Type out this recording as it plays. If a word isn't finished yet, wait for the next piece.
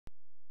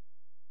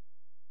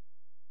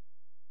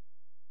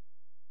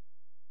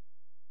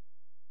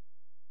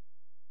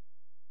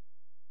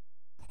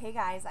Hey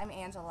guys, I'm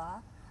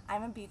Angela.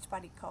 I'm a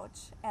Beachbody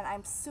coach, and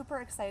I'm super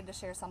excited to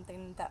share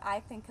something that I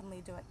think can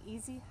lead to an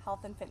easy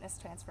health and fitness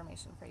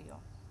transformation for you.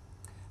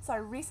 So I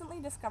recently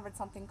discovered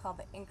something called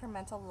the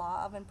Incremental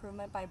Law of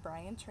Improvement by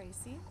Brian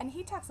Tracy, and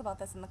he talks about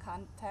this in the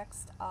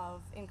context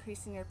of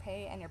increasing your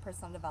pay and your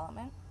personal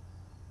development.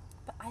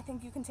 But I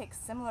think you can take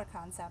similar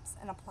concepts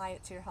and apply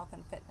it to your health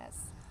and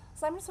fitness.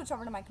 So I'm going to switch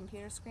over to my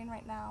computer screen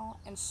right now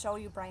and show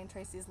you Brian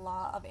Tracy's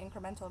law of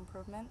incremental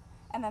improvement,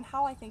 and then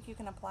how I think you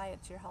can apply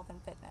it to your health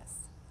and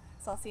fitness.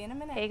 So I'll see you in a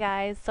minute. Hey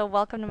guys, so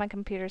welcome to my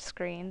computer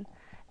screen.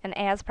 And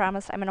as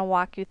promised, I'm going to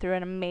walk you through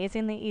an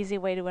amazingly easy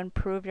way to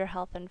improve your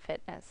health and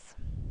fitness.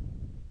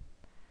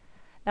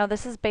 Now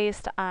this is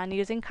based on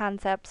using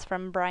concepts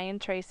from Brian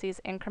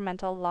Tracy's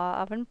Incremental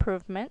Law of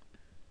Improvement.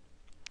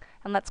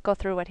 And let's go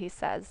through what he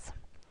says.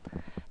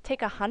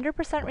 Take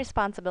 100%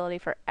 responsibility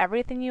for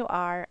everything you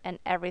are and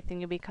everything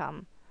you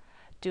become.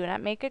 Do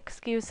not make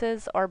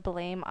excuses or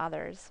blame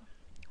others.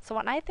 So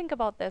when I think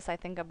about this, I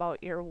think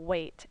about your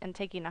weight and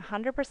taking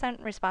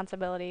 100%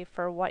 responsibility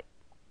for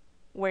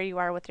where you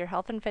are with your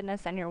health and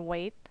fitness and your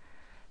weight.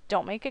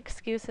 Don't make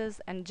excuses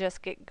and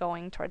just get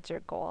going towards your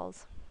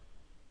goals.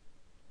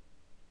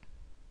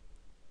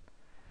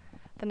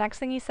 The next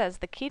thing he says,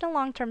 the key to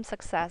long-term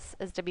success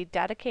is to be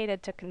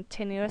dedicated to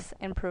continuous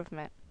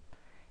improvement.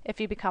 If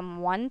you become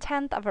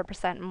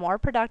 0.1% more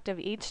productive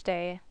each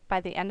day,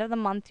 by the end of the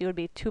month you would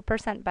be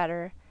 2%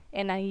 better.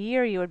 In a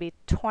year you would be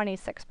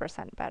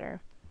 26% better.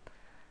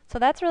 So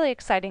that's really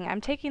exciting.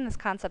 I'm taking this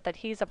concept that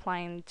he's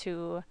applying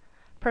to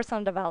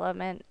personal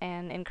development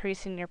and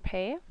increasing your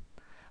pay.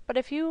 But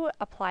if you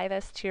apply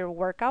this to your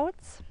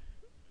workouts,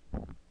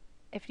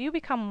 if you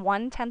become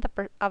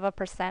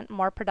 0.1%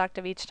 more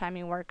productive each time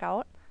you work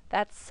out,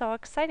 that's so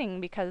exciting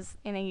because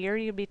in a year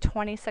you'd be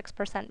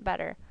 26%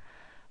 better.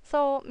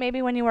 So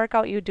maybe when you work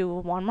out you do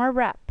one more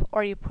rep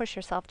or you push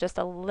yourself just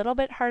a little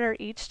bit harder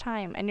each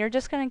time, and you're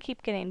just going to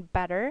keep getting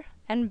better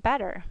and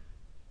better.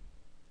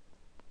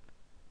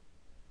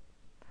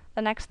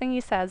 The next thing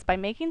he says, by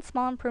making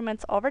small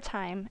improvements over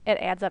time, it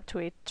adds up to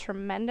a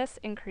tremendous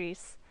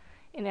increase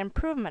in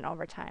improvement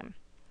over time.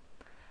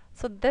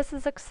 So this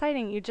is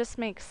exciting. You just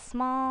make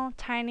small,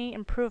 tiny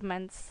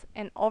improvements,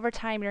 and over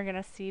time you're going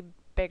to see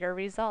bigger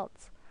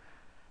results.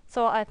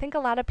 So I think a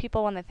lot of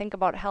people, when they think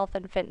about health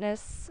and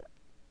fitness,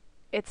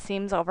 it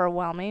seems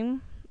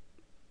overwhelming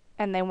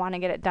and they want to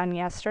get it done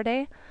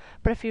yesterday.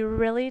 But if you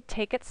really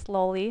take it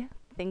slowly,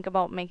 think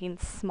about making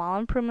small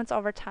improvements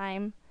over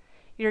time,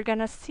 you're going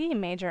to see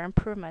major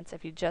improvements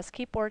if you just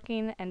keep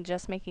working and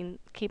just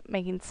keep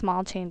making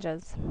small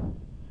changes.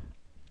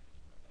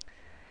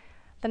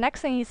 The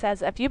next thing he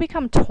says, if you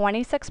become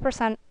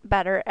 26%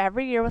 better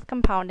every year with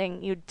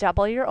compounding, you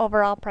double your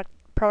overall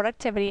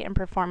productivity and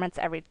performance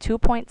every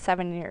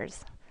 2.7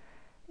 years.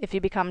 If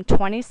you become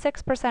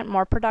 26%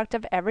 more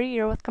productive every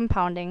year with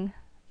compounding,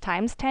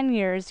 times 10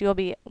 years, you'll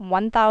be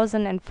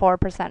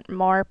 1,004%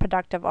 more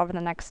productive over the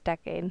next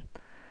decade.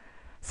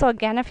 So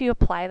again, if you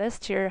apply this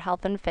to your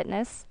health and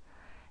fitness,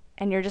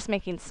 and you're just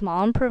making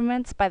small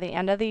improvements, by the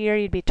end of the year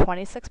you'd be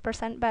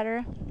 26%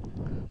 better.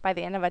 By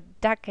the end of a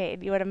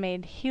decade, you would have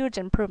made huge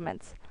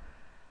improvements.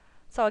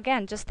 So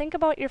again, just think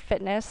about your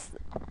fitness.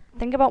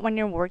 Think about when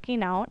you're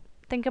working out.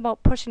 Think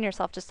about pushing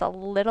yourself just a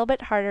little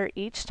bit harder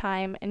each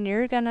time, and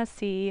you're going to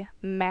see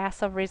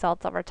massive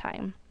results over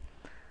time.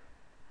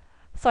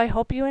 So I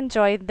hope you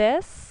enjoyed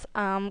this.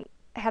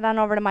 Head on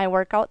over to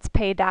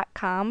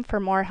myworkoutspay.com for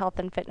more health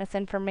and fitness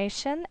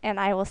information, and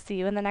I will see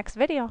you in the next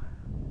video.